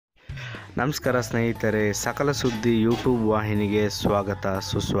ನಮಸ್ಕಾರ ಸ್ನೇಹಿತರೆ, ಸಕಲ ಸುದ್ದಿ ಯೂಟ್ಯೂಬ್ ವಾಹಿನಿಗೆ ಸ್ವಾಗತ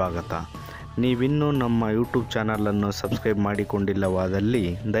ಸುಸ್ವಾಗತ. ನೀವಿನ್ನೂ ನಮ್ಮ ಯೂಟ್ಯೂಬ್ ಚಾನಲನ್ನು ಸಬ್ಸ್ಕ್ರೈಬ್ ಮಾಡಿಕೊಂಡಿಲ್ಲವಾದಲ್ಲಿ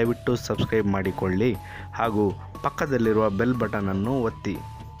ದಯವಿಟ್ಟು ಸಬ್ಸ್ಕ್ರೈಬ್ ಮಾಡಿಕೊಳ್ಳಿ ಹಾಗೂ ಪಕ್ಕದಲ್ಲಿರುವ ಬೆಲ್ ಬಟನನ್ನು ಒತ್ತಿ.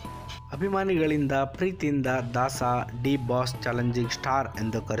 ಅಭಿಮಾನಿಗಳಿಂದ ಪ್ರೀತಿಯಿಂದ ದಾಸ ಡಿ ಬಾಸ್ ಚಾಲೆಂಜಿಂಗ್ ಸ್ಟಾರ್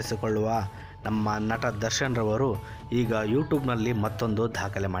ಎಂದು ಕರೆಸಿಕೊಳ್ಳುವ ನಮ್ಮ ನಟ ದರ್ಶನ್ ರವರು ಈಗ ಯೂಟ್ಯೂಬ್ನಲ್ಲಿ ಮತ್ತೊಂದು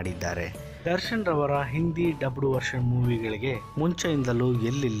ದಾಖಲೆ ಮಾಡಿದ್ದಾರೆ. ದರ್ಶನ್ ರವರ ಹಿಂದಿ ಡಬ್ಡ್ ವರ್ಷನ್ ಮೂವಿಗಳಿಗೆ ಮುಂಚೆಯಿಂದಲೂ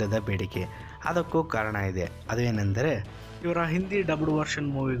ಎಲ್ಲಿಲ್ಲದ ಬೇಡಿಕೆ. ಅದಕ್ಕೂ ಕಾರಣ ಇದೆ. ಅದೇನೆಂದರೆ ಇವರ ಹಿಂದಿ ಡಬ್ಡ್ ವರ್ಷನ್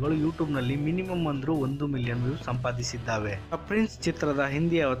ಮೂವಿಗಳು ಯೂಟ್ಯೂಬ್ನಲ್ಲಿ ಮಿನಿಮಮ್ ಅಂದರೂ 1 ಮಿಲಿಯನ್ ವ್ಯೂಸ್ ಸಂಪಾದಿಸಿದ್ದಾವೆ. ಪ್ರಿನ್ಸ್ ಚಿತ್ರದ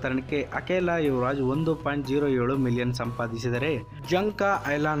ಹಿಂದಿ ಅವತರಣಕ್ಕೆ ಅಕೇಲಾ ಯುವರಾಜ್ 1.07 ಮಿಲಿಯನ್ ಸಂಪಾದಿಸಿದರೆ, ಜಂಕಾ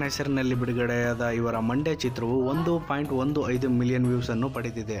ಐಲಾನ್ ಹೆಸರಿನಲ್ಲಿ ಬಿಡುಗಡೆಯಾದ ಇವರ ಮಂಡ್ಯ ಚಿತ್ರವು 1.15 ಮಿಲಿಯನ್ ವ್ಯೂಸ್ ಅನ್ನು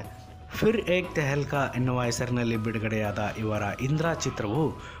ಪಡೆದಿದೆ. ಫಿರ್ ಏಕ್ ತೆಹಲ್ಕಾ ಎನ್ನುವ ಹೆಸರಿನಲ್ಲಿ ಬಿಡುಗಡೆಯಾದ ಇವರ ಇಂದ್ರಾ ಚಿತ್ರವು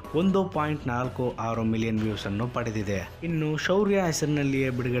 1.46 ಮಿಲಿಯನ್ ವ್ಯೂಸ್ ಅನ್ನು ಪಡೆದಿದೆ. ಇನ್ನು ಶೌರ್ಯ ಹೆಸರಿನಲ್ಲಿಯೇ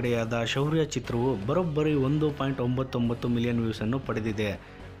ಬಿಡುಗಡೆಯಾದ ಶೌರ್ಯ ಚಿತ್ರವು ಬರೋಬ್ಬರಿ 1.99 ಮಿಲಿಯನ್ ವ್ಯೂಸ್ ಅನ್ನು ಪಡೆದಿದೆ.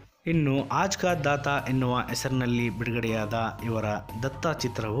 ಇನ್ನು ಆಜ್ ಕಾ ದಾತಾ ಎನ್ನುವ ಹೆಸರಿನಲ್ಲಿ ಬಿಡುಗಡೆಯಾದ ಇವರ ದತ್ತ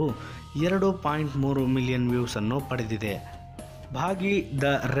ಚಿತ್ರವು 2.3 ಮಿಲಿಯನ್ ವ್ಯೂಸ್ ಅನ್ನು ಪಡೆದಿದೆ. ಭಾಗಿ ದ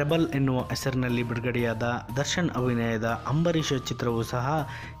ರೆಬಲ್ ಎನ್ನುವ ಹೆಸರಿನಲ್ಲಿ ಬಿಡುಗಡೆಯಾದ ದರ್ಶನ್ ಅಭಿನಯದ ಅಂಬರೀಷ ಚಿತ್ರವು ಸಹ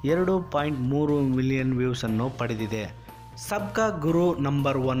 2.3 ಮಿಲಿಯನ್ ವ್ಯೂಸ್ ಅನ್ನು ಪಡೆದಿದೆ. ಸಬ್ಕಾ ಗುರು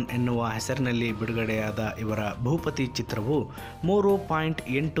ನಂಬರ್ 1 ಎನ್ನುವ ಹೆಸರಿನಲ್ಲಿ ಬಿಡುಗಡೆಯಾದ ಇವರ ಭೂಪತಿ ಚಿತ್ರವು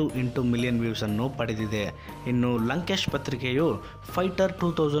 3.88 ಮಿಲಿಯನ್ ವ್ಯೂಸ್ ಅನ್ನು ಪಡೆದಿದೆ. ಇನ್ನು ಲಂಕೇಶ್ ಪತ್ರಿಕೆಯು ಫೈಟರ್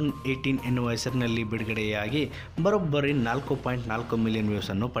 2018 ಎನ್ನುವ ಹೆಸರಿನಲ್ಲಿ ಬಿಡುಗಡೆಯಾಗಿ ಬರೋಬ್ಬರಿ 4.4 ಮಿಲಿಯನ್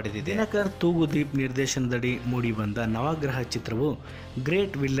ವ್ಯೂಸ್ ಅನ್ನು ಪಡೆದಿದೆ. ದಿನಕರ್ ತೂಗುದೀಪ್ ನಿರ್ದೇಶನದಡಿ ಮೂಡಿಬಂದ ನವಗ್ರಹ ಚಿತ್ರವು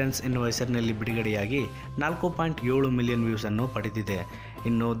ಗ್ರೇಟ್ ವಿಲ್ಲನ್ಸ್ ಎನ್ನುವ ಹೆಸರಿನಲ್ಲಿ ಬಿಡುಗಡೆಯಾಗಿ 4.7 ಮಿಲಿಯನ್ ವ್ಯೂಸ್ ಅನ್ನು ಪಡೆದಿದೆ.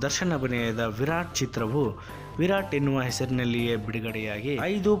 ಇನ್ನು ದರ್ಶನ್ ಅಭಿನಯದ ವಿರಾಟ್ ಚಿತ್ರವು ವಿರಾಟ್ ಎನ್ನುವ ಹೆಸರಿನಲ್ಲಿಯೇ ಬಿಡುಗಡೆಯಾಗಿ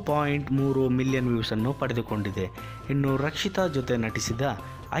 5.3 ಮಿಲಿಯನ್ ವ್ಯೂಸ್ ಅನ್ನು ಪಡೆದುಕೊಂಡಿದೆ. ಇನ್ನು ರಕ್ಷಿತಾ ಜೊತೆ ನಟಿಸಿದ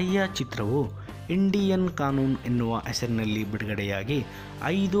ಅಯ್ಯ ಚಿತ್ರವು ಇಂಡಿಯನ್ ಕಾನೂನ್ ಎನ್ನುವ ಹೆಸರಿನಲ್ಲಿ ಬಿಡುಗಡೆಯಾಗಿ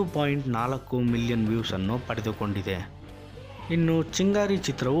 5.4 ಮಿಲಿಯನ್ ವ್ಯೂಸ್ ಅನ್ನು ಪಡೆದುಕೊಂಡಿದೆ. ಇನ್ನು ಚಿಂಗಾರಿ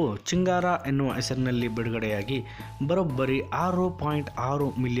ಚಿತ್ರವು ಚಿಂಗಾರ ಎನ್ನುವ ಹೆಸರಿನಲ್ಲಿ ಬಿಡುಗಡೆಯಾಗಿ ಬರೋಬ್ಬರಿ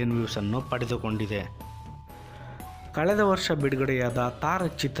 6.6 ಮಿಲಿಯನ್ ವ್ಯೂಸ್ ಅನ್ನು ಪಡೆದುಕೊಂಡಿದೆ. ಕಳೆದ ವರ್ಷ ಬಿಡುಗಡೆಯಾದ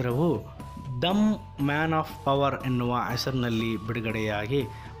ತಾರಕ್ ಚಿತ್ರವು ದಮ್ ಮ್ಯಾನ್ ಆಫ್ ಪವರ್ ಎನ್ನುವ ಹೆಸರಿನಲ್ಲಿ ಬಿಡುಗಡೆಯಾಗಿ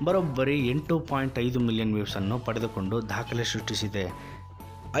ಬರೋಬ್ಬರಿ 8.5 ಮಿಲಿಯನ್ ವ್ಯೂಸ್ ಅನ್ನು ಪಡೆದುಕೊಂಡು ದಾಖಲೆ ಸೃಷ್ಟಿಸಿದೆ.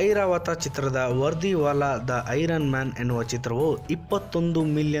 ಐರಾವತ ಚಿತ್ರದ ವರ್ದಿವಾಲಾ ದ ಐರನ್ ಮ್ಯಾನ್ ಎನ್ನುವ ಚಿತ್ರವು 21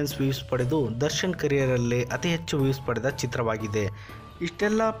 ಮಿಲಿಯನ್ಸ್ ವ್ಯೂಸ್ ಪಡೆದು ದರ್ಶನ್ ಕರಿಯರಲ್ಲೇ ಅತಿ ಹೆಚ್ಚು ವ್ಯೂಸ್ ಪಡೆದ ಚಿತ್ರವಾಗಿದೆ.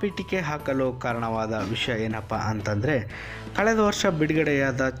 ಇಷ್ಟೆಲ್ಲ ಪೀಠಿಕೆ ಹಾಕಲು ಕಾರಣವಾದ ವಿಷಯ ಏನಪ್ಪ ಅಂತಂದರೆ, ಕಳೆದ ವರ್ಷ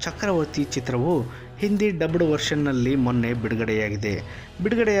ಬಿಡುಗಡೆಯಾದ ಚಕ್ರವರ್ತಿ ಚಿತ್ರವು ಹಿಂದಿ ಡಬ್ಡ್ ವರ್ಷನ್ನಲ್ಲಿ ಮೊನ್ನೆ ಬಿಡುಗಡೆಯಾಗಿದೆ.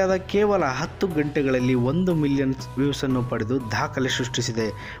 ಬಿಡುಗಡೆಯಾದ ಕೇವಲ 10 ಗಂಟೆಗಳಲ್ಲಿ 1 ಮಿಲಿಯನ್ ವ್ಯೂಸನ್ನು ಪಡೆದು ದಾಖಲೆ ಸೃಷ್ಟಿಸಿದೆ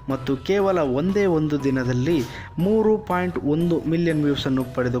ಮತ್ತು ಕೇವಲ ಒಂದೇ ಒಂದು ದಿನದಲ್ಲಿ 3.1 ಮಿಲಿಯನ್ ವ್ಯೂಸನ್ನು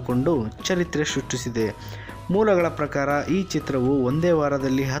ಪಡೆದುಕೊಂಡು ಚರಿತ್ರೆ ಸೃಷ್ಟಿಸಿದೆ. ಮೂಲಗಳ ಪ್ರಕಾರ ಈ ಚಿತ್ರವು ಒಂದೇ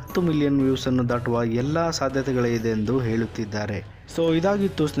ವಾರದಲ್ಲಿ 10 ಮಿಲಿಯನ್ ವ್ಯೂಸನ್ನು ದಾಟುವ ಎಲ್ಲ ಸಾಧ್ಯತೆಗಳಿದೆ ಎಂದು ಹೇಳುತ್ತಿದ್ದಾರೆ. ಸೊ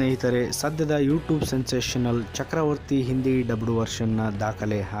ಇದಾಗಿತ್ತು ಸ್ನೇಹಿತರೆ ಸದ್ಯದ ಯೂಟ್ಯೂಬ್ ಸೆನ್ಸೇಷನಲ್ ಚಕ್ರವರ್ತಿ ಹಿಂದಿ ಡಬ್ಡ್ ವರ್ಷನ್ನ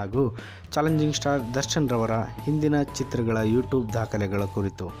ದಾಖಲೆ ಹಾಗೂ ಚಾಲೆಂಜಿಂಗ್ ಸ್ಟಾರ್ ದರ್ಶನ್ ರವರ ಹಿಂದಿನ ಚಿತ್ರಗಳ ಯೂಟ್ಯೂಬ್ ದಾಖಲೆಗಳ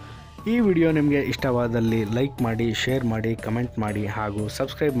ಕುರಿತು. ಈ ವಿಡಿಯೋ ನಿಮಗೆ ಇಷ್ಟವಾದಲ್ಲಿ ಲೈಕ್ ಮಾಡಿ, ಶೇರ್ ಮಾಡಿ, ಕಮೆಂಟ್ ಮಾಡಿ ಹಾಗೂ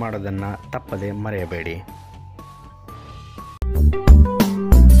ಸಬ್ಸ್ಕ್ರೈಬ್ ಮಾಡೋದನ್ನು ತಪ್ಪದೆ ಮರೆಯಬೇಡಿ.